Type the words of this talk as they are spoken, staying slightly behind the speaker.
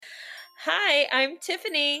Hi, I'm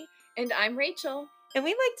Tiffany, And I'm Rachel. and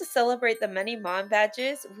we like to celebrate the many mom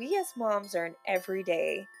badges we as moms earn every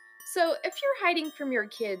day. So if you're hiding from your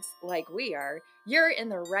kids like we are, you're in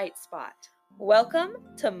the right spot. Welcome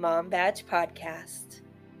to Mom Badge Podcast.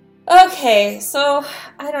 Okay, so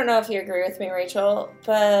I don't know if you agree with me, Rachel,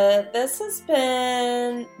 but this has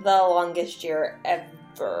been the longest year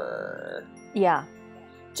ever. Yeah.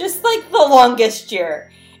 Just like the longest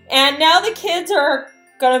year. And now the kids are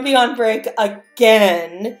gonna be on break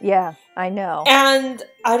again. Yeah, I know. And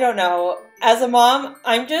I don't know, as a mom,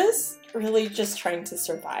 I'm just really just trying to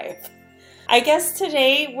survive. I guess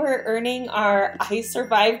today we're earning our I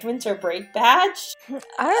survived winter break badge.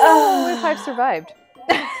 I don't know if I've survived.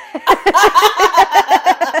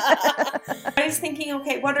 I was thinking,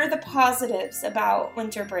 okay, what are the positives about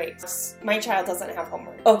winter breaks? My child doesn't have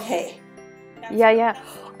homework. Okay. Yeah.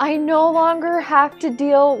 I no longer have to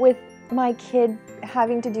deal with my kid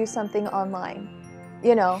having to do something online.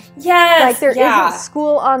 You know? Yes. Like there isn't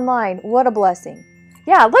school online. What a blessing.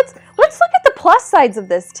 Yeah, let's look at the plus sides of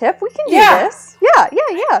this, Tiff. We can do this. Yeah.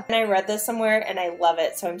 And I read this somewhere and I love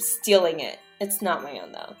it, so I'm stealing it. It's not my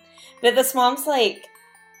own though. But this mom's like,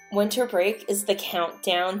 winter break is the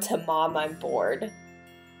countdown to mom, I'm bored.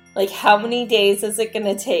 Like, how many days is it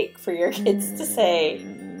gonna take for your kids to say,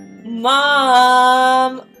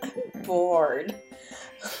 Mom, I'm bored?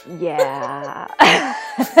 Yeah.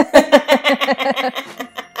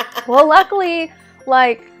 Well, luckily,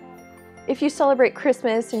 like, if you celebrate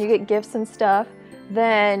Christmas and you get gifts and stuff,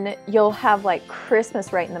 then you'll have, like,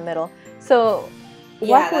 Christmas right in the middle. So,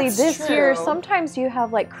 luckily this year, sometimes you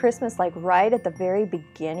have, like, Christmas, like, right at the very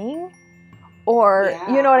beginning. Or,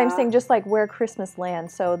 you know what I'm saying, just, like, where Christmas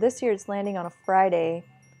lands. So, this year it's landing on a Friday.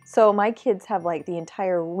 So, my kids have, like, the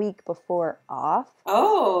entire week before off.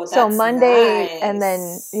 Oh, that's So, Monday, nice. and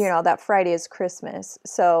then, you know, that Friday is Christmas.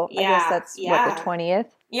 So, I guess that's, what, the 20th?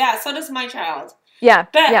 Yeah, so does my child. Yeah,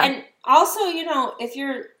 And also, you know, if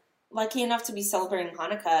you're lucky enough to be celebrating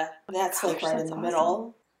Hanukkah, that's like right in the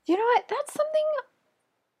middle. You know what? That's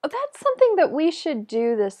something that we should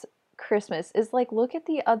do this Christmas is like look at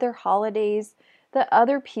the other holidays that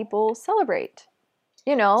other people celebrate.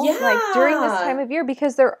 You know, like during this time of year,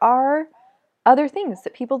 because there are other things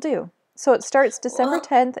that people do. So it starts December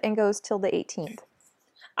 10th and goes till the 18th.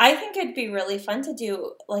 I think it'd be really fun to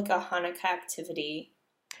do like a Hanukkah activity.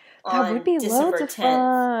 That would be December loads of 10th.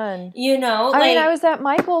 fun. You know, I mean, I was at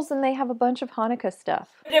Michael's and they have a bunch of Hanukkah stuff.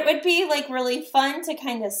 But it would be like really fun to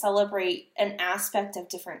kind of celebrate an aspect of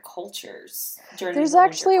different cultures during There's the winter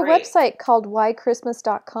actually a break. website called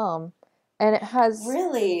whychristmas.com, and it has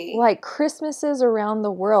like Christmases around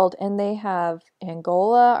the world, and they have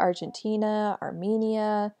Angola, Argentina,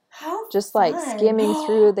 Armenia. How just fun. Like skimming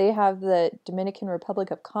through. They have the Dominican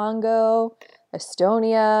Republic of Congo,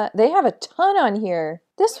 Estonia. They have a ton on here.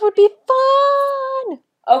 This would be fun.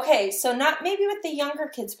 Okay, so not maybe with the younger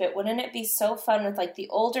kids, but wouldn't it be so fun with like the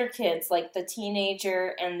older kids, like the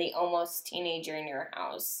teenager and the almost teenager in your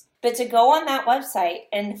house? But to go on that website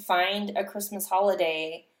and find a Christmas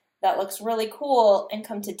holiday that looks really cool and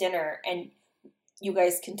come to dinner and you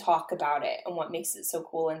guys can talk about it and what makes it so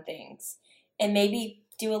cool and things. And maybe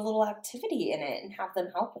do a little activity in it and have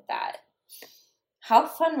them help with that. How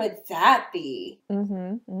fun would that be?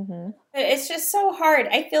 It's just so hard.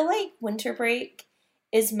 I feel like winter break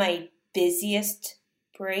is my busiest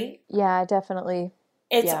break. Yeah, definitely.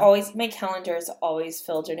 It's always, my calendar is always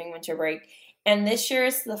filled during winter break. And this year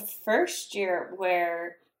is the first year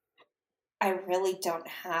where I really don't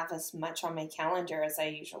have as much on my calendar as I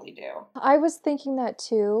usually do. I was thinking that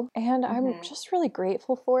too, and I'm just really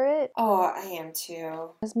grateful for it. Oh, I am too.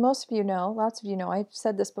 As most of you know, lots of you know, I've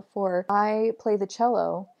said this before, I play the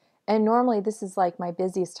cello, and normally this is like my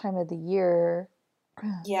busiest time of the year for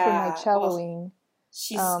my celloing.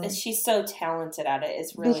 She's so talented at it.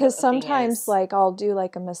 It's really because sometimes like I'll do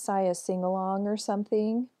like a Messiah sing-along or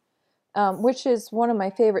something, which is one of my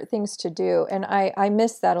favorite things to do, and I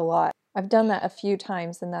miss that a lot. I've done that a few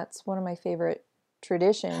times, and that's one of my favorite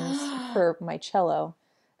traditions for my cello.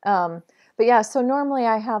 But yeah, so normally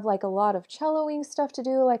I have like a lot of celloing stuff to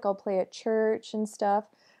do, like I'll play at church and stuff.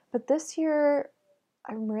 But this year,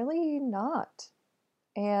 I'm really not.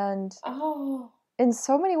 And in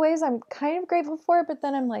so many ways, I'm kind of grateful for it, but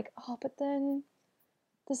then I'm like, but then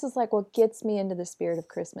this is like what gets me into the spirit of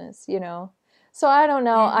Christmas, you know? So I don't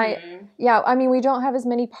know. I mean, we don't have as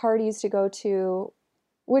many parties to go to,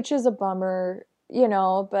 which is a bummer, you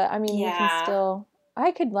know, but I mean, we can still,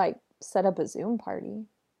 I could like set up a Zoom party.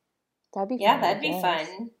 That'd be fun. Yeah, that'd be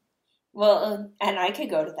fun. Well, and I could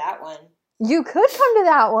go to that one. You could come to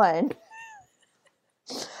that one.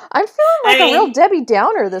 I'm feeling like a real Debbie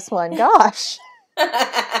Downer this one. Gosh.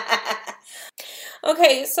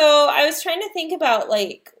 Okay, so I was trying to think about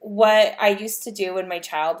like what I used to do when my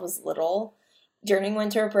child was little during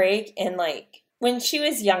winter break and like when she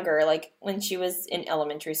was younger, like when she was in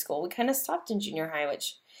elementary school. We kind of stopped in junior high,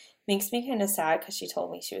 which makes me kind of sad because she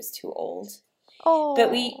told me she was too old. Oh.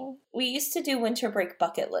 But we used to do winter break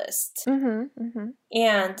bucket list. Mm-hmm, mm-hmm.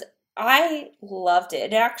 And I loved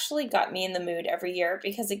it. It actually got me in the mood every year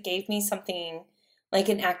because it gave me something like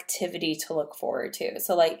an activity to look forward to.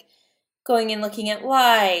 So like going and looking at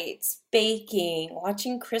lights, baking,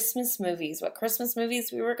 watching Christmas movies, what Christmas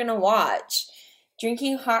movies we were going to watch,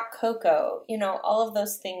 drinking hot cocoa, you know, all of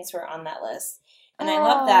those things were on that list. And I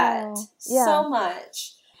love that so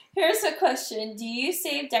much. Here's a question. Do you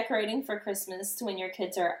save decorating for Christmas to when your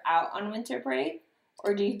kids are out on winter break?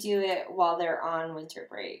 Or do you do it while they're on winter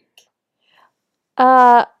break?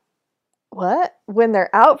 What? When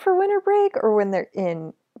they're out for winter break or when they're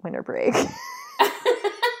in winter break?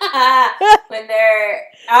 When they're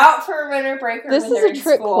out for winter break or this when they're in is a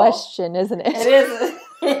trick school. question, isn't it? It is.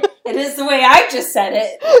 It is the way I just said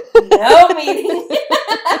it. No meaning.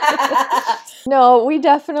 No, we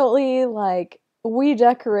definitely we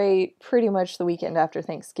decorate pretty much the weekend after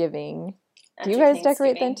Thanksgiving. Do you guys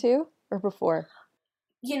decorate then too? Or before?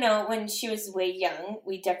 You know, when she was way young,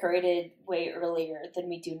 we decorated way earlier than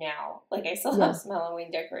we do now. Like, I still have some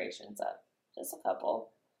Halloween decorations up. Just a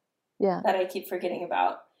couple. Yeah. That I keep forgetting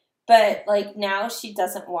about. But, like, now she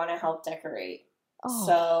doesn't want to help decorate. Oh.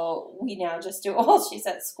 So we now just do it while she's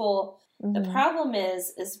at school. Mm-hmm. The problem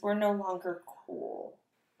is we're no longer cool.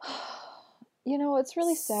 You know, it's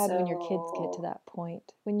really sad when your kids get to that point,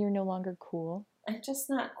 when you're no longer cool. I'm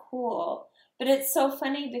just not cool. But it's so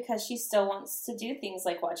funny because she still wants to do things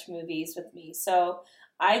like watch movies with me. So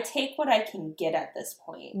I take what I can get at this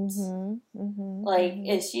point. Mm-hmm, mm-hmm, like,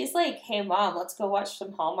 if she's like, hey, Mom, let's go watch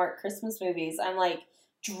some Hallmark Christmas movies, I'm like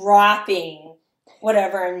dropping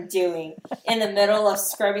whatever I'm doing in the middle of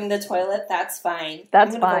scrubbing the toilet. That's fine.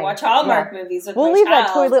 That's I'm fine. Go watch Hallmark movies with we'll my leave child.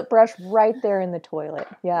 That toilet brush right there in the toilet.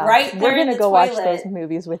 Yeah, right there. We're gonna go watch those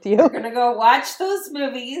movies with you. We're gonna go watch those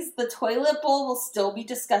movies. The toilet bowl will still be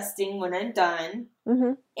disgusting when I'm done,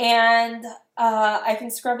 and I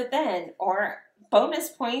can scrub it then. Or bonus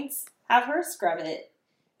points, have her scrub it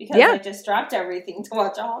because I just dropped everything to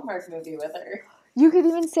watch a Hallmark movie with her. You could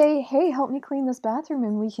even say, hey, help me clean this bathroom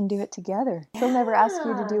and we can do it together. She'll never ask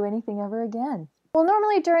you to do anything ever again. Well,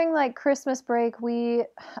 normally during like Christmas break,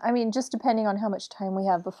 just depending on how much time we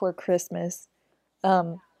have before Christmas,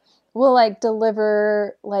 we'll like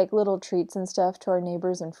deliver like little treats and stuff to our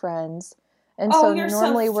neighbors and friends. And so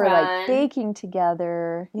normally we're like baking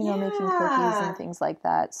together, making cookies and things like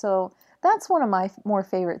that. So that's one of my more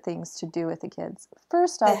favorite things to do with the kids.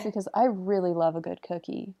 First off, because I really love a good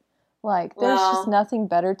cookie. Like, there's just nothing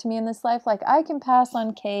better to me in this life. Like, I can pass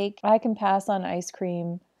on cake, I can pass on ice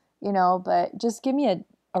cream, but just give me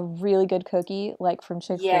a really good cookie, like from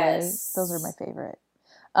Chick-fil-A. Yes. Those are my favorite.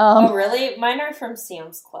 Oh, really? Mine are from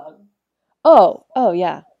Sam's Club. Oh,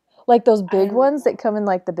 yeah. Like those big ones that come in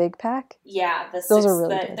like the big pack? Yeah. Those are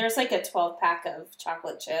really good. There's like a 12-pack of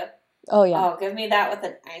chocolate chip. Oh, yeah. Oh, give me that with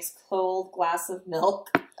an ice cold glass of milk.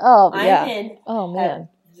 Oh, yeah. I'm in man.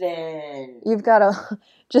 Then you've got to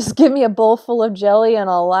just give me a bowl full of jelly and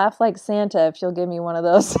I'll laugh like Santa if you'll give me one of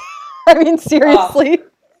those. I mean, seriously. Oh.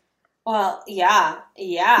 Well, yeah.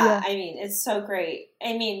 I mean, it's so great.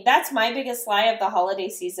 I mean, that's my biggest lie of the holiday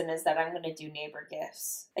season is that I'm going to do neighbor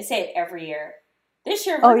gifts. I say it every year. This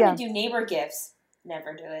year, we're going to do neighbor gifts.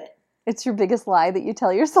 Never do it. It's your biggest lie that you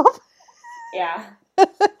tell yourself? Yeah.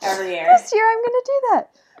 Every year. This year, I'm going to do that.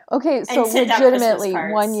 Okay, so legitimately,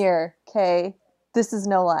 1 year, okay? This is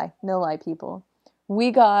no lie. No lie, people.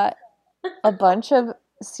 We got a bunch of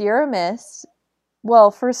Sierra Mist.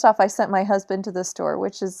 Well, first off, I sent my husband to the store,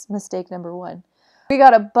 which is mistake number 1. We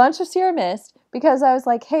got a bunch of Sierra Mist because I was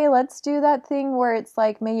like, hey, let's do that thing where it's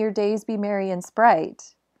like, may your days be merry and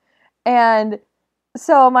Sprite. And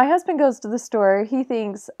so my husband goes to the store. He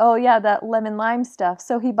thinks, oh, yeah, that lemon lime stuff.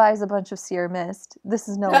 So he buys a bunch of Sierra Mist. This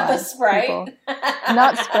is no lie. Not Sprite. People.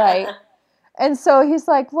 Not Sprite. And so he's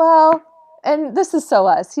like, well... And this is so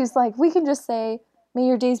us. He's like, we can just say, may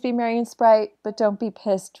your days be merry and Sprite, but don't be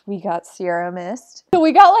pissed. We got Sierra Mist. So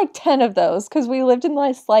we got like 10 of those because we lived in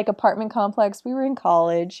this like apartment complex. We were in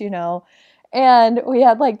college, and we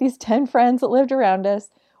had like these 10 friends that lived around us.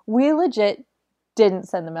 We legit didn't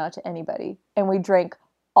send them out to anybody. And we drank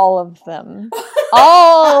all of them.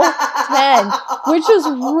 All 10, which is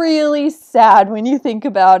really sad when you think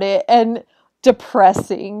about it and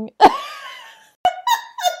depressing.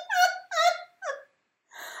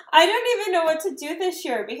 I don't even know what to do this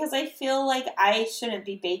year because I feel like I shouldn't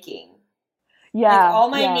be baking. Yeah. Like, all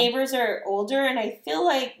my yeah. neighbors are older, and I feel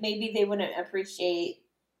like maybe they wouldn't appreciate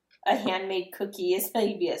a handmade cookie as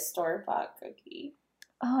maybe a store-bought cookie.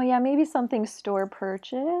 Oh, yeah, maybe something store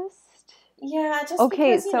purchased. Yeah, just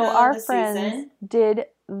Okay, because, so our the friends season. did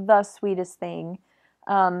the sweetest thing.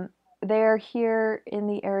 They're here in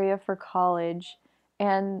the area for college,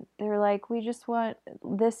 and they're like, we just want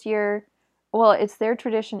this year, well, it's their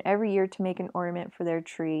tradition every year to make an ornament for their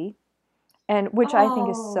tree, and which I think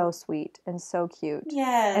is so Oh, sweet and so cute. And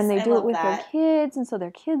yes, they I do it love with their that. kids, and so their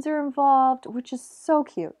kids are involved, which is so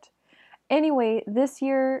cute. Anyway, this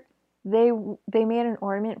year they made an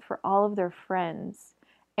ornament for all of their friends,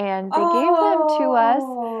 and they gave them to us,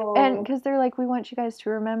 and Oh, because they're like, we want you guys to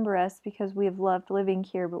remember us because we have loved living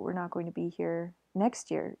here, but we're not going to be here next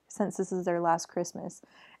year since this is their last Christmas.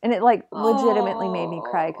 And it like legitimately made me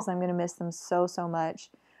cry because oh, I'm gonna miss them so so much.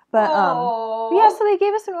 But yeah, so oh, they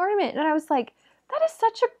gave us an ornament, and I was like, that is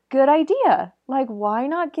such a good idea. Like, why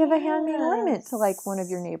not give a handmade ornament to like one of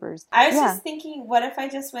your yes. neighbors? I was Yeah, just thinking, what if I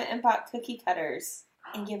just went and bought cookie cutters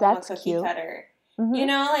and give them a that's cookie cute. cutter? Mm-hmm.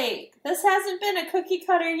 Like, this hasn't been a cookie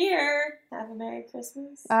cutter year. Have a Merry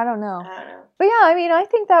Christmas. I don't know. I don't know. But yeah, I mean, I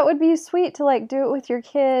think that would be sweet to like do it with your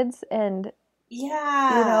kids and,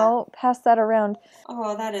 Yeah. pass that around.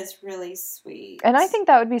 Oh, that is really And I sweet. think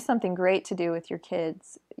that would be something great to do with your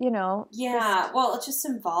kids, Yeah. just Well, it's just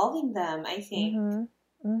involving them, I think. mhm.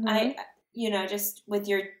 Mhm. I, just with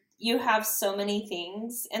you have so many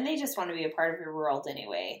things, and they just want to be a part of your world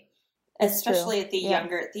anyway. It's true. Especially at Yeah.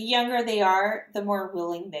 the younger they are, the more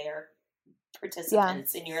willing they are Yeah.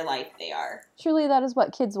 participants in your life they are. Truly that is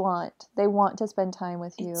what kids want. They want to spend time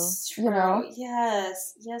with you, It's true.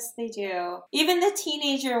 Yes. Yes, they do. Even the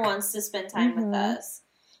teenager wants to spend time with Mhm. us.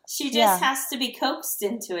 She just Yeah. has to be coaxed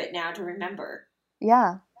into it now to remember.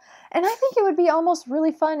 Yeah. And I think it would be almost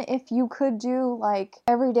really fun if you could do like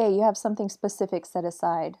every day you have something specific set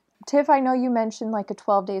aside. Tiff, I know you mentioned like a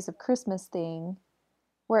 12 days of Christmas thing,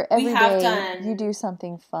 where We every have day you done. do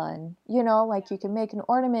something fun. Like you can make an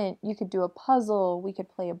ornament, you could do a puzzle, we could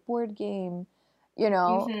play a board game, you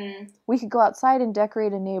know. Mm-hmm. We could go outside and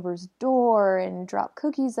decorate a neighbor's door and drop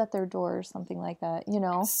cookies at their door or something like that.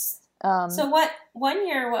 So Um, one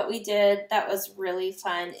year what we did that was really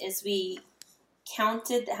fun is we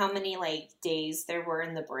counted how many like days there were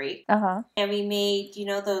in the break, uh-huh. and we made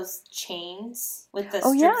those chains with the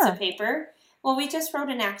Oh strips of yeah. paper. Well, we just wrote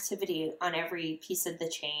an activity on every piece of the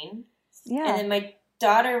chain, and Yeah. then my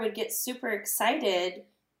daughter would get super excited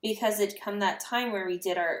because it'd come that time where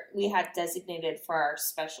we had designated for our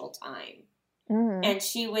special time, Mhm. and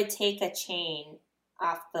she would take a chain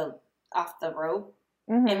off the rope,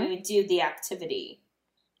 and we Mhm. would do the activity.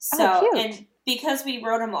 Oh, So, cute. and because we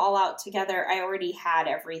wrote them all out together, I already had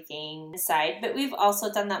everything aside. But we've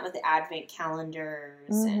also done that with advent calendars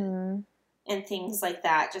Mhm. and things like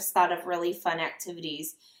that. Just thought of really fun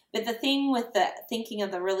activities. But the thing with the thinking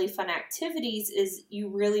of the really fun activities is you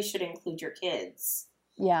really should include your kids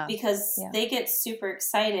Yeah. because Yeah. they get super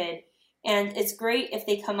excited. And it's great if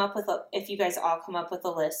they if you guys all come up with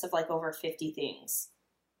a list of like over 50 things.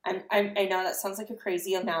 I know that sounds like a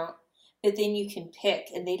crazy amount, but then you can pick,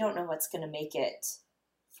 and they don't know what's going to make it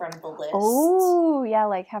from the list. Oh, yeah,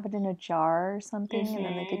 like have it in a jar or something and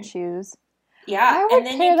then they could Mm-hmm. choose. Yeah, I and would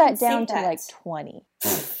then you pare can that save down to that. like 20.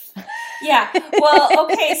 Yeah. Well,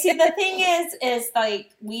 okay. See, the thing is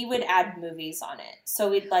like we would add movies on it, so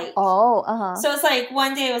we'd like. Oh, uh-huh. So it's like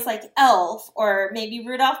one day it was like Elf or maybe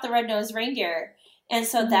Rudolph the Red-Nosed Reindeer, and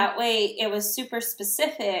so Mhm. that way it was super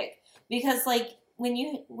specific because like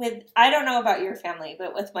I don't know about your family,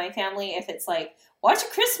 but with my family, if it's like watch a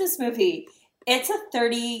Christmas movie, it's a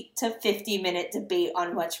 30 to 50-minute debate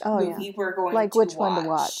on which Oh, yeah. movie we're going Like to which one to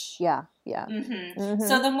watch. watch. Yeah, yeah. So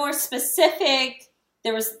Mhm. the more specific,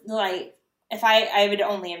 there was like, if I would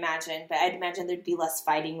only imagine, but I'd imagine there'd be less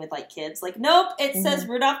fighting with like kids. Like, nope, it says Mhm.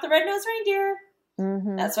 Rudolph the Red-Nosed Reindeer.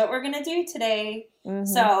 Mhm. That's what we're gonna do today. Mhm.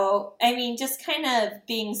 So I mean, just kind of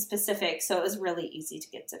being specific, so it was really easy to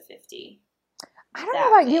get to 50 I don't know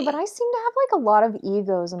that about you, but way. I seem to have like a lot of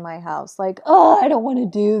egos in my house. Like, oh, I don't want to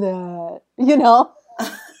do that.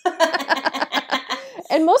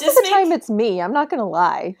 And most of Just the time make. it's me. I'm not going to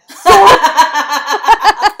lie.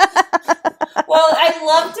 Well, I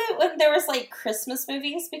loved it when there was like Christmas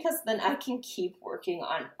movies because then I can keep working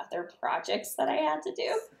on other projects that I had to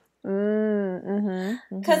do.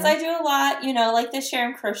 Because I do a lot, like this year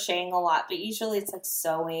I'm crocheting a lot, but usually it's like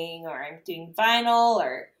sewing or I'm doing vinyl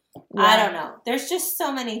or I Yeah. don't know. There's just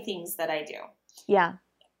so many things that I do. Yeah.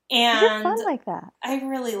 'Cause you're And fun like that. I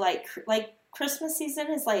really like Christmas season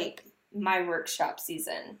is like my workshop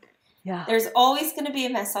season. Yeah. There's always going to be a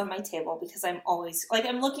mess on my table because I'm always, like,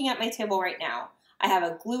 I'm looking at my table right now. I have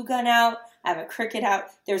a glue gun out. I have a Cricut out.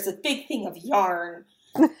 There's a big thing of yarn.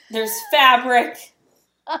 There's fabric.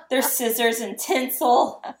 There's scissors and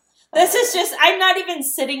tinsel. This is just, I'm not even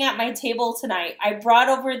sitting at my table tonight. I brought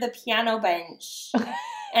over the piano bench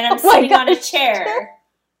and I'm sitting on a chair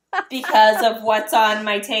because of what's on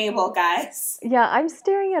my table, guys. Yeah, I'm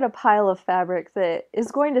staring at a pile of fabric that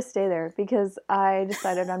is going to stay there because I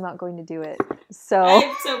decided I'm not going to do it. So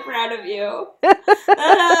I'm so proud of you.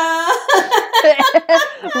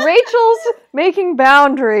 Rachel's making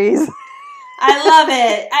boundaries. I love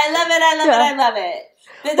it. I love it. I love it. I love it.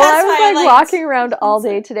 But Well, that's I was why like walking around all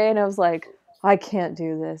day today and I was like, I can't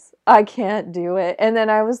do this. I can't do it. And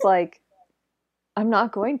then I was like, I'm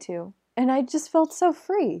not going to. And I just felt so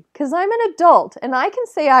free because I'm an adult and I can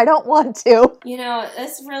say I don't want to. You know,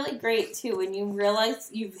 it's really great too when you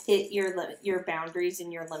realize you've hit your boundaries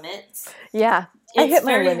and your limits. Yeah, I It's hit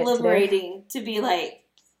my very limit liberating to be like,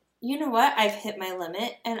 you know what? I've hit my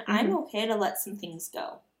limit and I'm Mm-hmm. okay to let some things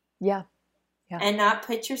go. Yeah. And not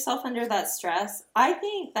put yourself under that stress. I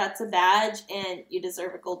think that's a badge and you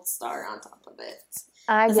deserve a gold star on top of it.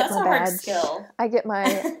 I get That's my a hard badge. skill. I get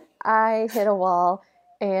my I hit a wall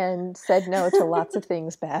and said no to lots of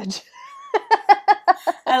things badge.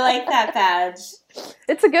 I like that badge.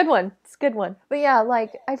 It's a good one. It's a good one. But yeah,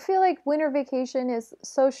 like I feel like winter vacation is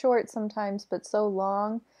so short sometimes but so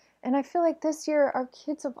long. And I feel like this year our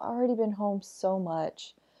kids have already been home so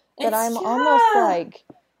much that I'm almost like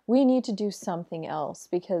we need to do something else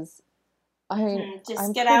because I'm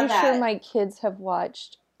pretty sure my kids have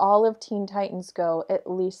watched all of Teen Titans Go at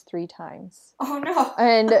least 3 times. Oh no.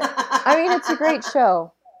 And I mean, it's a great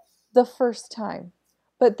show the first time,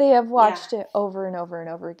 but they have watched it over and over and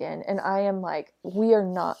over again. And I am like,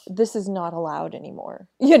 this is not allowed anymore,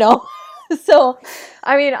 you know? So,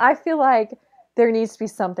 I mean, I feel like there needs to be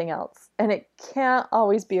something else. And it can't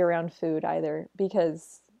always be around food either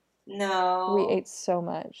because we ate so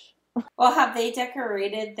much. Well, have they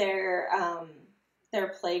decorated their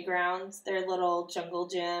playgrounds, their little jungle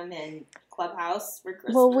gym and clubhouse for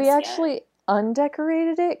Christmas? Well, we actually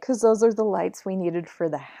undecorated it because those are the lights we needed for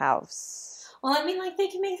the house. Well, I mean, like they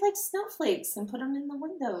can make like snowflakes and put them in the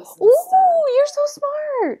windows. Ooh, you're so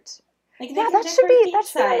smart. Like, yeah, that should be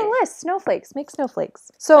on the list. Snowflakes, make snowflakes.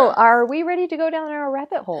 So, are we ready to go down our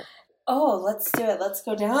rabbit hole? Oh, let's do it. Let's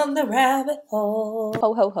go down the rabbit hole.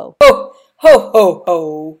 Ho, ho, ho. Ho, ho, ho,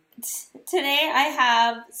 ho. Today I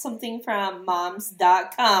have something from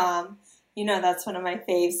moms.com. You know, that's one of my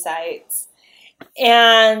fave sites.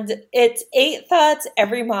 And it's 8 thoughts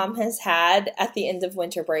every mom has had at the end of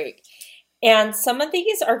winter break. And some of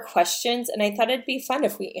these are questions, and I thought it'd be fun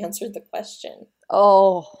if we answered the question.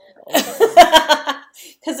 Oh.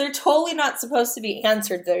 Because they're totally not supposed to be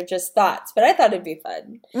answered. They're just thoughts. But I thought it'd be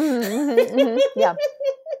fun. Yeah.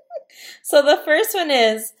 So the first one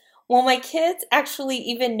is, will my kids actually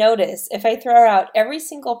even notice if I throw out every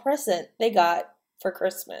single present they got for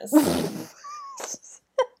Christmas?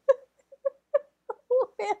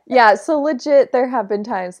 Yeah, so legit, there have been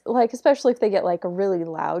times, like, especially if they get, like, a really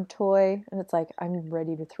loud toy, and it's like, I'm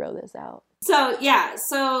ready to throw this out. So, yeah,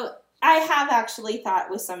 so I have actually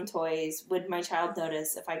thought with some toys, would my child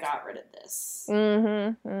notice if I got rid of this?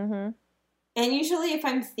 And usually if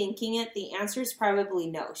I'm thinking it, the answer is probably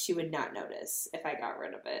no. She would not notice if I got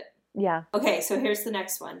rid of it. Yeah. Okay, so here's the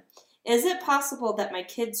next one. Is it possible that my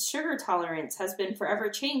kids' sugar tolerance has been forever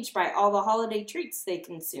changed by all the holiday treats they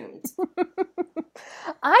consumed?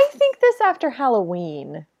 I think this after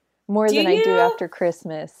Halloween more than I do after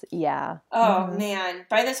Christmas. Yeah. Oh, man.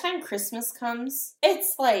 By the time Christmas comes,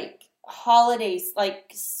 it's like holidays,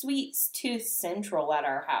 like sweet tooth central at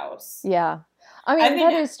our house. Yeah. I mean,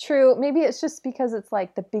 that is true. Maybe it's just because it's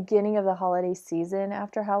like the beginning of the holiday season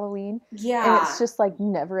after Halloween. Yeah. And it's just like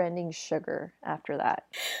never-ending sugar after that.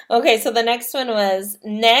 Okay, so the next one was,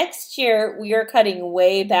 next year we are cutting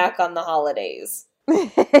way back on the holidays. We're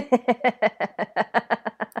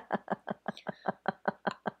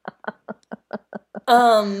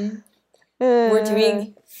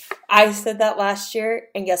doing, I said that last year,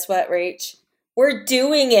 and guess what, Rach? We're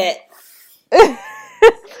doing it.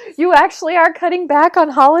 You actually are cutting back on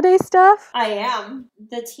holiday stuff? I am.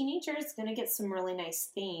 The teenager is going to get some really nice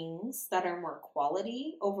things that are more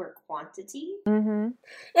quality over quantity.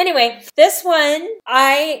 Anyway, this one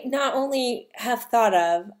I not only have thought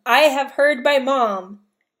of, I have heard my mom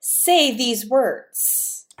say these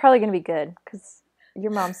words. It's probably going to be good because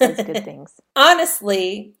your mom says good things.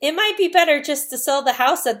 Honestly, it might be better just to sell the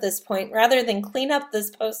house at this point rather than clean up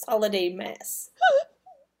this post-holiday mess.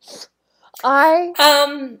 I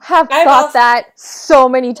have I've thought also- that so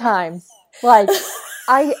many times. Like,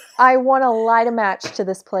 I want to light a match to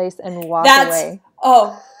this place and walk away.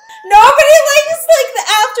 Oh. Nobody likes, like,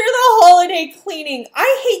 after the holiday cleaning.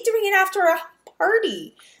 I hate doing it after a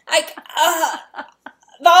party. Like,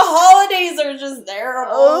 the holidays are just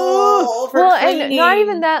terrible for cleaning. And not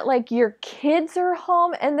even that, like, your kids are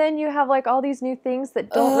home, and then you have, like, all these new things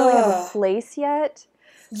that don't really have a place yet.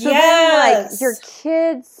 So then, like, your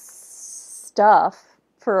kids' stuff,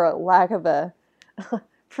 for a lack of a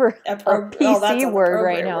PC word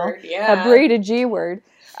right now, a braided G word,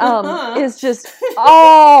 is just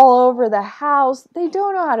all over the house. They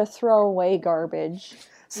don't know how to throw away garbage.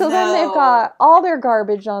 So then they've got all their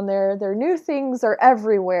garbage on there. Their new things are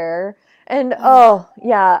everywhere. And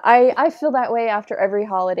I feel that way after every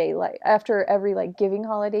holiday, like after every like giving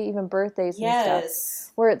holiday, even birthdays and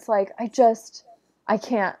stuff, where it's like, I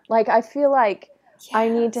can't. Like, I feel like I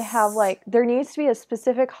need to have, like, there needs to be a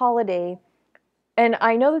specific holiday. And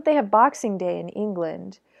I know that they have Boxing Day in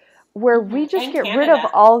England, where we just get rid of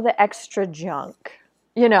all the extra junk.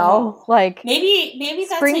 You know, like maybe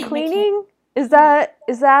that's spring cleaning. Is that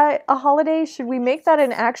a holiday? Should we make that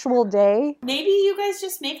an actual day? Maybe you guys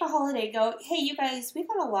just make a holiday. Go, hey, you guys, we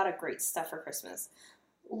got a lot of great stuff for Christmas.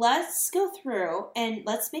 Let's go through and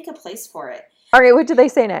let's make a place for it. All right, what do they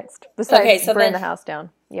say next? Besides burn the house down.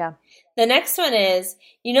 Yeah. The next one is,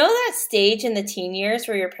 you know that stage in the teen years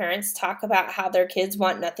where your parents talk about how their kids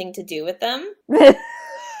want nothing to do with them?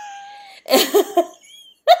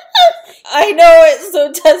 I know it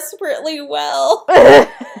so desperately well.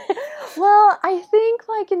 Well, I think,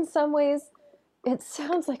 like, in some ways, it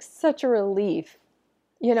sounds like such a relief,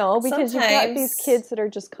 you know, because you've got these kids that are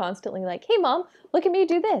just constantly like, hey, Mom, look at me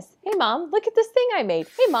do this. Hey, Mom, look at this thing I made.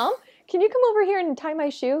 Hey, Mom, can you come over here and tie my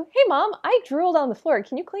shoe? Hey, Mom, I drooled on the floor.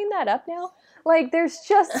 Can you clean that up now? Like, there's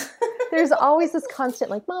always this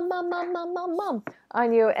constant, like, Mom, Mom, Mom, Mom, Mom, Mom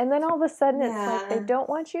on you. And then all of a sudden it's like they don't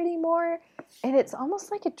want you anymore. And it's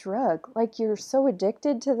almost like a drug. Like, you're so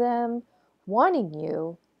addicted to them wanting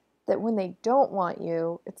you that when they don't want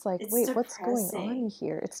you, it's like, wait, what's going on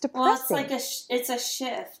here? It's depressing. Well, it's like it's a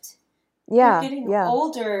shift. Yeah, they're getting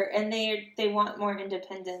older and they want more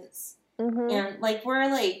independence. Mm-hmm. And like we're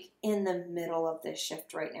like in the middle of this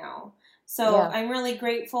shift right now. So I'm really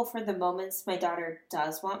grateful for the moments my daughter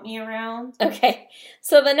does want me around. Okay,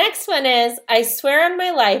 so the next one is, I swear on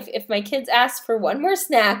my life, if my kids ask for one more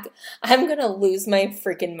snack, I'm going to lose my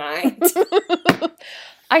freaking mind.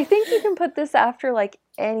 I think you can put this after like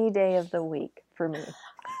any day of the week for me.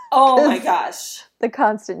 Oh my gosh. The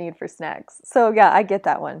constant need for snacks. So yeah, I get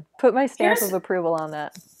that one. Put my stamp of approval on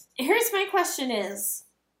that. Here's my question is,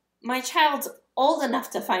 my child's old enough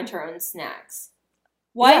to find her own snacks.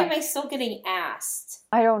 Why am I still getting asked?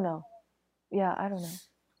 I don't know. Yeah, I don't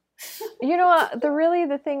know. You know what?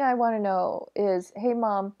 The thing I want to know is, hey,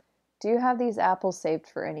 Mom, do you have these apples saved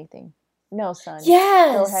for anything? No, son.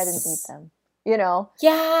 Yes. Go ahead and eat them. You know?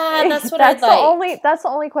 Yeah, that's what I'd like. That's the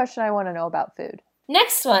only question I want to know about food.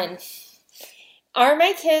 Next one. Are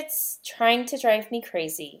my kids trying to drive me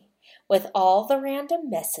crazy with all the random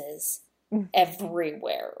messes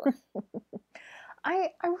everywhere? I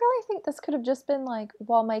really think this could have just been like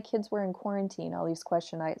while my kids were in quarantine, all these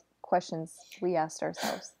questions we asked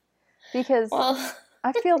ourselves. Because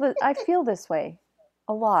I feel this way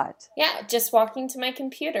a lot. Yeah, just walking to my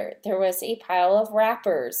computer, there was a pile of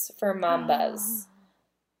wrappers for Mambas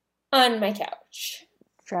on my couch.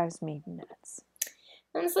 Drives me nuts.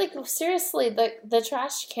 I was like, seriously, the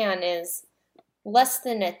trash can is less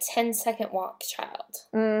than a 10-second walk, child.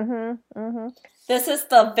 Mm-hmm. Mm-hmm. This is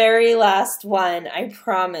the very last one, I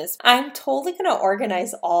promise. I'm totally going to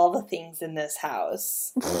organize all the things in this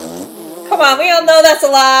house. Come on, we all know that's a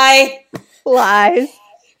lie. Lies.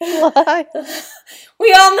 We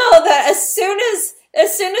all know that as soon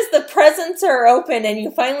as the presents are open and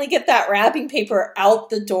you finally get that wrapping paper out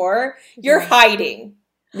the door, you're hiding.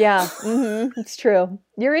 Yeah, it's true.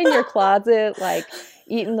 You're in your closet, like,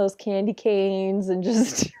 eating those candy canes and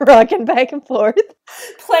just rocking back and forth.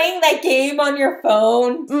 Playing that game on your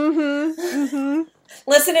phone.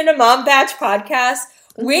 Listening to Mom Batch podcasts.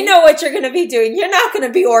 We know what you're going to be doing. You're not going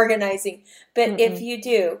to be organizing. But if you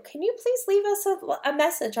do, can you please leave us a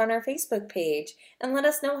message on our Facebook page and let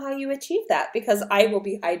us know how you achieve that? Because I will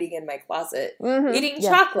be hiding in my closet eating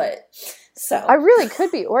chocolate. So I really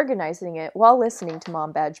could be organizing it while listening to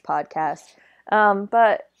Mom Badge podcast.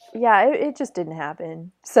 But yeah, it just didn't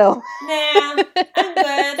happen. So nah, I'm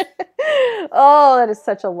good. Oh, that is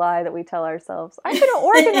such a lie that we tell ourselves. I'm going to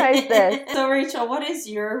organize this. So Rachel, what is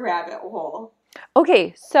your rabbit hole?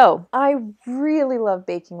 Okay, so I really love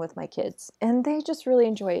baking with my kids, and they just really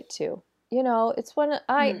enjoy it too. You know, it's one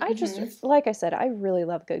I just, like I said, I really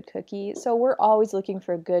love good cookie. So we're always looking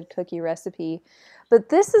for a good cookie recipe. But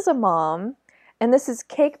this is a mom, and this is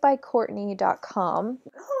cakebycourtney.com.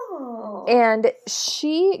 Oh. And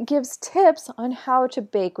she gives tips on how to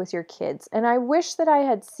bake with your kids. And I wish that I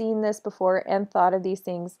had seen this before and thought of these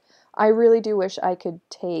things. I really do wish I could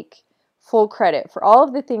take full credit for all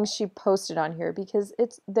of the things she posted on here, because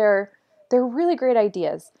they're really great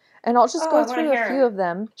ideas. And I'll just go through a few of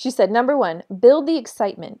them. She said, number 1, build the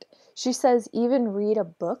excitement. She says, even read a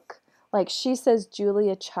book. Like she says,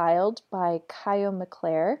 Julia Child by Kyle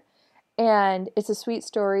McClare. And it's a sweet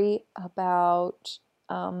story about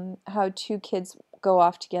how 2 kids go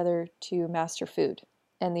off together to master food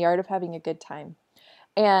and the art of having a good time.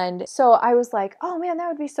 And so I was like, oh man, that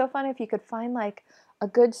would be so fun if you could find like a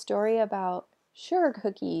good story about sugar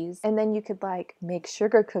cookies, and then you could like make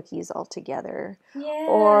sugar cookies all together. Yes.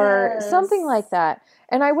 Or something like that.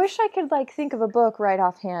 And I wish I could like think of a book right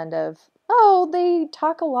offhand of, oh, they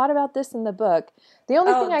talk a lot about this in the book. The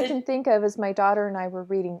only thing I can think of is my daughter and I were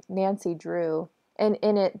reading Nancy Drew, and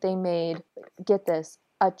in it they made, get this,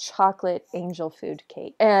 a chocolate angel food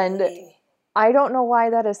cake. And I don't know why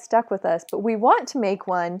that has stuck with us, but we want to make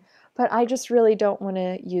one, but I just really don't want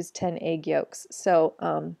to use 10 egg yolks.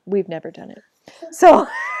 So we've never done it. So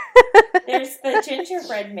there's the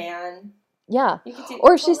gingerbread man. Yeah.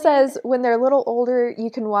 Or she says when they're a little older,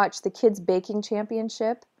 you can watch the Kids Baking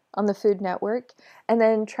Championship on the Food Network and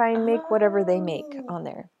then try and make whatever they make on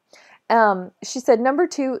there. She said, number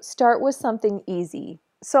 2, start with something easy.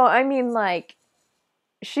 So, I mean, like,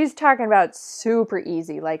 she's talking about super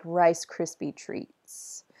easy, like Rice Krispie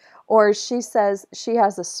treats. Or she says she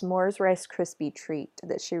has a s'mores Rice Krispie treat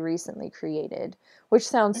that she recently created, which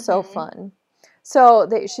sounds so fun. So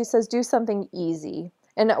she says, do something easy.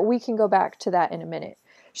 And we can go back to that in a minute.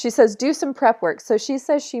 She says, do some prep work. So she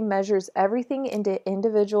says she measures everything into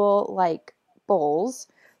individual, like, bowls.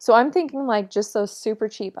 So I'm thinking, like, just those super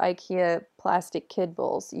cheap IKEA plastic kid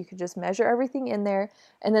bowls. You could just measure everything in there,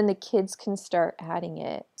 and then the kids can start adding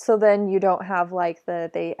it. So then you don't have, like,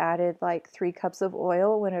 they added, like, 3 cups of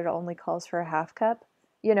oil when it only calls for a half cup.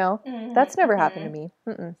 You know, that's never happened to me.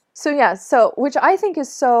 So yeah, which I think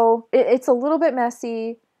is it's a little bit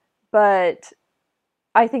messy, but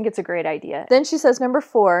I think it's a great idea. Then she says, number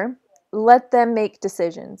 4, let them make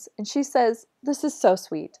decisions. And she says, this is so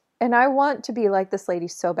sweet. And I want to be like this lady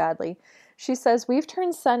so badly. She says, we've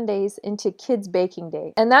turned Sundays into Kids Baking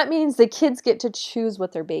Day. And that means the kids get to choose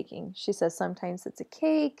what they're baking. She says sometimes it's a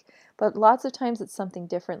cake, but lots of times it's something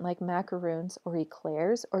different like macaroons or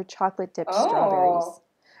eclairs or chocolate dipped strawberries.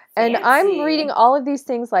 And I'm reading all of these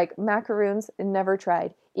things like macaroons, never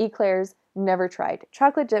tried. Eclairs, never tried.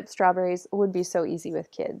 Chocolate dipped strawberries would be so easy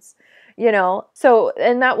with kids, you know? So,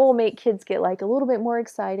 and that will make kids get like a little bit more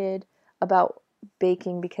excited about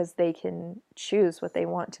baking because they can choose what they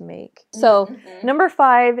want to make. So, number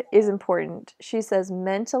 5 is important. She says,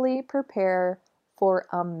 mentally prepare for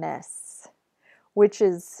a mess, which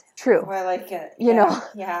is true. Oh, I like it. You know,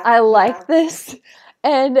 I like this.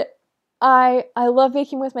 And I love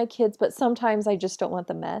baking with my kids, but sometimes I just don't want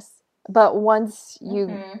the mess. But once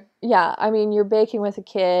you, I mean, you're baking with a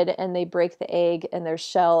kid and they break the egg and there's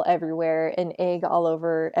shell everywhere and egg all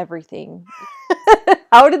over everything.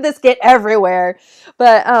 How did this get everywhere?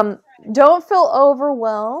 But don't feel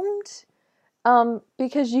overwhelmed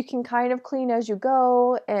because you can kind of clean as you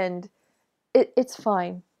go, and it's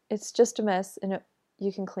fine. It's just a mess, and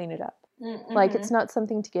you can clean it up. Like, it's not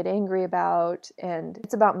something to get angry about, and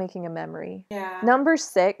it's about making a memory. Number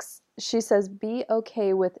 6, she says, be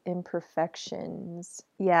okay with imperfections.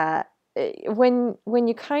 Yeah, when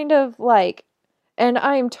you kind of like, and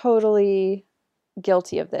I'm totally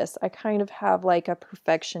guilty of this. I kind of have like a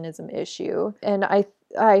perfectionism issue, and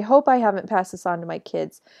I hope I haven't passed this on to my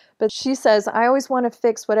kids. But she says, I always want to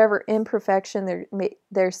fix whatever imperfection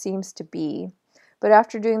there seems to be. But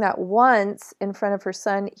after doing that once in front of her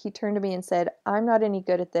son, he turned to me and said, I'm not any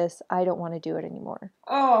good at this. I don't want to do it anymore.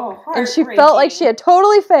 Oh, and she felt like she had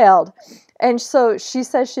totally failed. And so she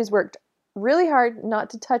says she's worked really hard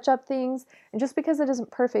not to touch up things. And just because it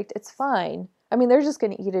isn't perfect, it's fine. I mean, they're just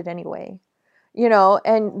going to eat it anyway. You know,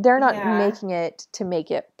 and they're not making it to make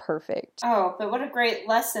it perfect. Oh, but what a great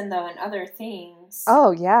lesson, though, in other things.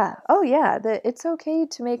 Oh, yeah. Oh, yeah. It's okay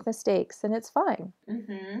to make mistakes, and it's fine.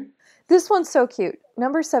 This one's so cute.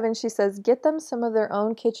 Number 7, she says, get them some of their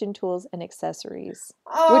own kitchen tools and accessories,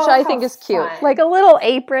 which I think is cute. Fun. Like a little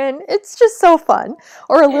apron. It's just so fun.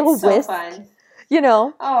 Or a little whisk. Fun. You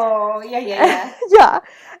know? Oh, yeah. Yeah.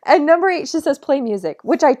 And number 8, she says, play music,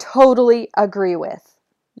 which I totally agree with.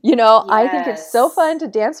 You know, I think it's so Yes. fun to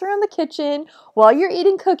dance around the kitchen while you're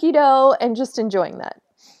eating cookie dough and just enjoying that.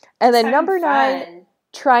 And Just then having number 9, fun.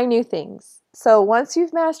 try new things. So once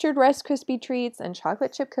you've mastered Rice Krispie treats and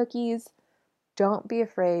chocolate chip cookies, don't be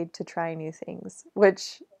afraid to try new things,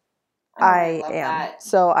 which Oh, I I love am. that.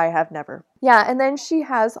 So I have never. Yeah, and then she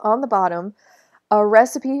has on the bottom a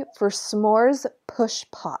recipe for s'mores push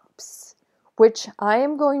pops, which I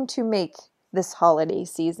am going to make this holiday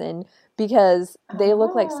season because they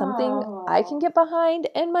look like something I can Oh. get behind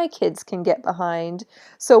and my kids can get behind.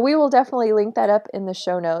 So we will definitely link that up in the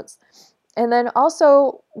show notes. And then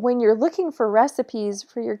also, when you're looking for recipes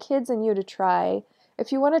for your kids and you to try,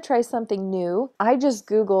 if you want to try something new, I just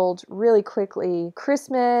Googled really quickly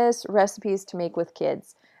Christmas recipes to make with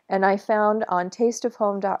kids. And I found on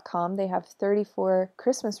tasteofhome.com they have 34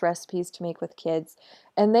 Christmas recipes to make with kids.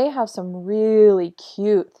 And they have some really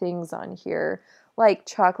cute things on here, like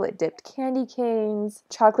chocolate dipped candy canes,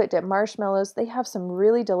 chocolate dipped marshmallows. They have some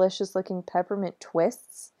really delicious looking peppermint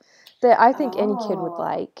twists that I think any kid would Oh.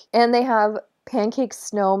 like. And they have pancake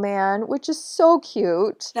snowman, which is so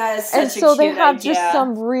cute. That is And such a so they cute have just idea.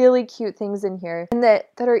 some really cute things in here and that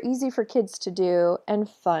are easy for kids to do and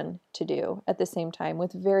fun to do at the same time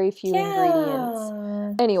with very few ingredients.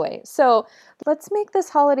 Yeah. Anyway, so let's make this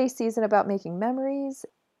holiday season about making memories.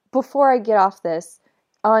 Before I get off this,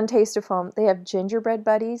 on Taste of Home, they have gingerbread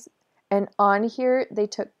buddies, and on here they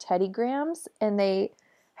took Teddy Grahams and they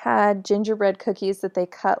had gingerbread cookies that they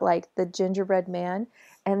cut like the gingerbread man,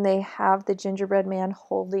 and they have the gingerbread man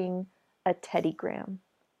holding a Teddy Graham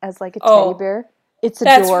as like a teddy Oh, bear. It's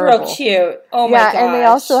that's real adorable. cute. Oh my Yeah, and they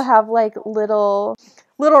also gosh. have like little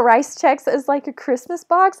rice checks as like a Christmas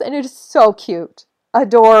box, and it is so cute.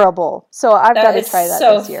 Adorable. So I've got That to is try that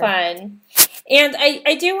so this year. fun. And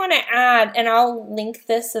I do want to add, and I'll link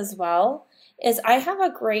this as well, is I have a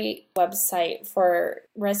great website for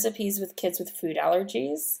recipes with kids with food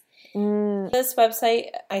allergies. Mm, This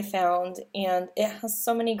website I found, and it has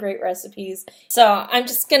so many great recipes. So I'm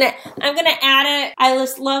gonna add it. I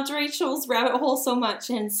just loved Rachel's rabbit hole so much,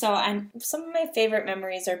 and so some of my favorite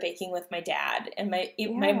memories are baking with my dad and my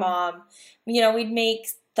yeah. mom. You know, we'd make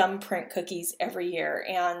thumbprint cookies every year,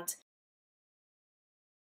 and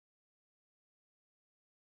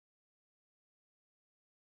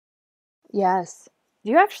Yes.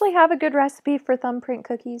 Do you actually have a good recipe for thumbprint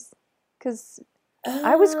cookies? Because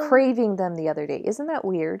I was um, craving them the other day. Isn't that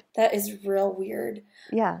weird? that is real weird.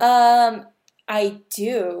 Yeah. I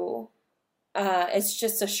do. It's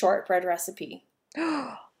just a shortbread recipe.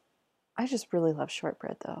 I just really love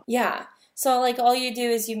shortbread though. Yeah. So like all you do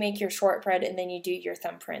is you make your shortbread and then you do your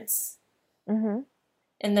thumbprints Mm-hmm.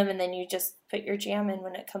 in them and then you just put your jam in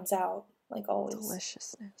when it comes out, like always.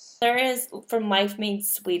 Deliciousness. There is from Life Made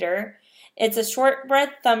Sweeter. It's a shortbread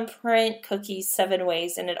thumbprint cookie 7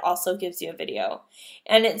 ways, and it also gives you a video.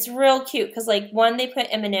 And it's real cute because, like, one, they put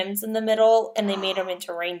M&Ms in the middle, and they made them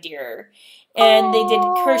into reindeer. And they did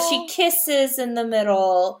Hershey Oh, Kisses in the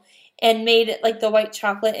middle, and made it, like, the white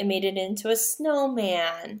chocolate, and made it into a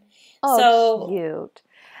snowman. oh, So, cute.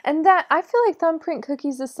 And that I feel like thumbprint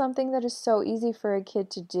cookies is something that is so easy for a kid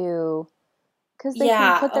to do because they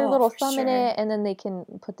can yeah, put their oh, little for thumb in sure. it and then they can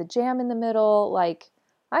put the jam in the middle. Like,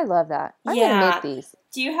 I love that. I'm gonna make Yeah. these.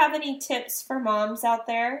 Do you have any tips for moms out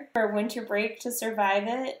there for winter break to survive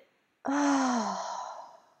it?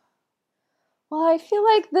 Well, I feel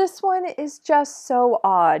like this one is just so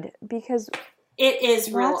odd because It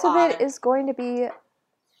is real lots of it odd. is going to be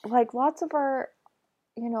like lots of our,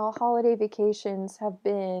 holiday vacations have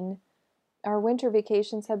been, our winter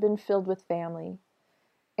vacations have been filled with family.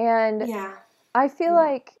 And Yeah. I feel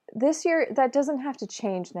like this year that doesn't have to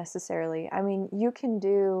change necessarily. I mean, you can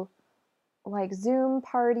do like Zoom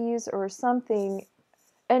parties or something.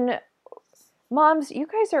 And moms, you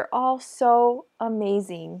guys are all so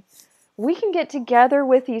amazing. We can get together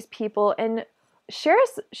with these people and share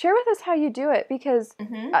with us how you do it because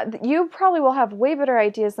Mm-hmm. you probably will have way better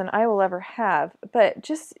ideas than I will ever have. But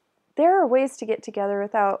just there are ways to get together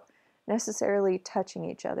without necessarily touching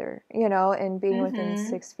each other, and being within Mm-hmm.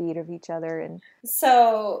 6 feet of each other. And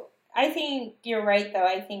So I think you're right, though.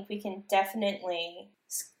 I think we can definitely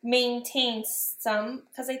maintain some,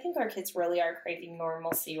 because I think our kids really are craving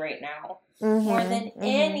normalcy right now more than mm-hmm.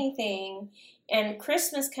 anything. And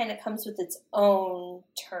Christmas kind of comes with its own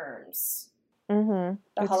terms, the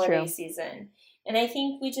It's holiday true. season. And I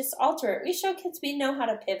think we just alter it. We show kids we know how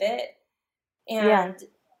to pivot Yeah. and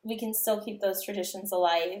we can still keep those traditions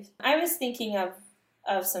alive. I was thinking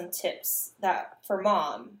of some tips that for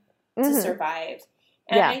mom to Mm-hmm. survive.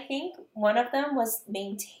 And Yeah. I think one of them was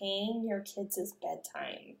maintain your kids'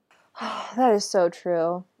 bedtime. That is so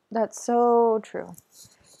true. That's so true.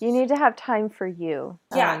 You need to have time for you.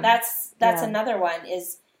 Yeah, that's yeah. another one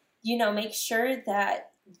is, make sure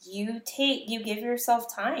that you give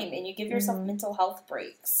yourself time and you give yourself mental health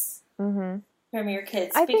breaks from your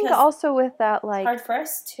kids. I think also with that, it's hard for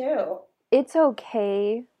us too. It's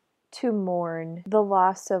okay to mourn the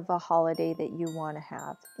loss of a holiday that you want to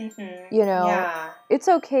have. Yeah. It's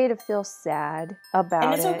okay to feel sad about it.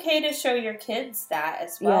 And it's okay to show your kids that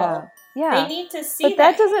as well. Yeah. They need to see But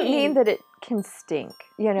that doesn't mean that it can stink,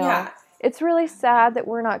 Yeah. It's really sad that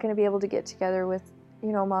we're not going to be able to get together with,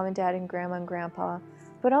 mom and dad and grandma and grandpa.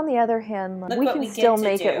 But on the other hand, we can still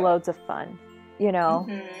make it loads of fun,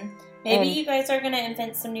 Maybe you guys are going to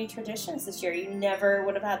invent some new traditions this year. You never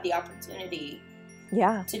would have had the opportunity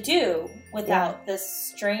to do without this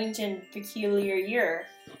strange and peculiar year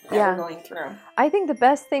that we're going through. I think the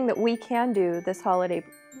best thing that we can do this holiday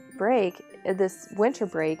break, this winter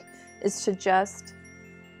break, is to just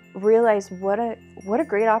realize what a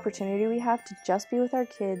great opportunity we have to just be with our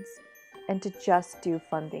kids and to just do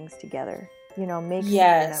fun things together. Make some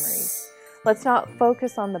memories. Let's not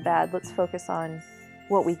focus on the bad. Let's focus on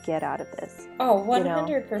what we get out of this. Oh,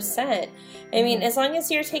 100%. I mean, as long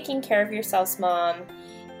as you're taking care of yourselves, Mom,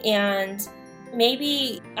 and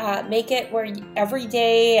maybe make it where every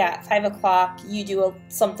day at 5 o'clock you do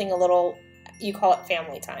something a little, you call it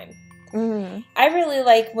family time. I really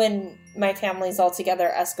like when my family's all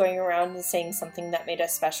together, us going around and saying something that made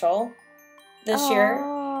us special this year.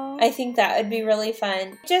 I think that would be really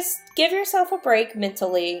fun. Just give yourself a break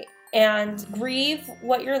mentally and grieve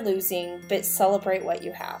what you're losing, but celebrate what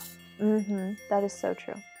you have. That is so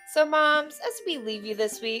true. So moms, as we leave you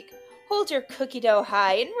this week, hold your cookie dough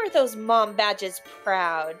high and wear those mom badges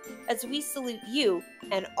proud as we salute you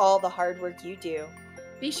and all the hard work you do.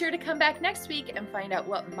 Be sure to come back next week and find out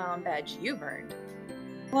what mom badge you've earned.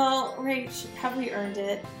 Well, Rach, have we earned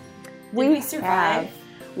it? Did we survive?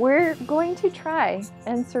 We're going to try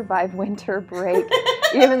and survive winter break,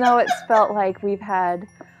 even though it's felt like we've had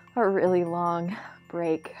a really long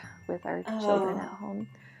break with our children at home.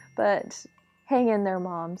 But hang in there,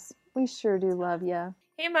 moms. We sure do love you.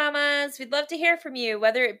 Hey mamas, we'd love to hear from you,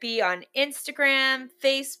 whether it be on Instagram,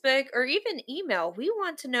 Facebook, or even email. We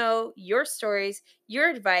want to know your stories, your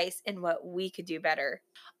advice, and what we could do better.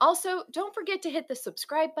 Also, don't forget to hit the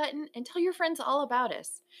subscribe button and tell your friends all about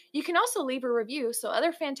us. You can also leave a review so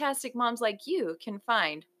other fantastic moms like you can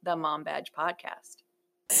find the Mom Badge Podcast.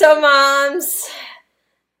 So moms,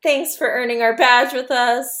 thanks for earning our badge with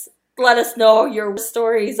us. Let us know your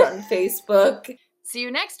stories on Facebook. See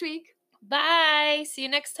you next week. Bye. See you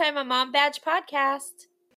next time on Mom Badge Podcast.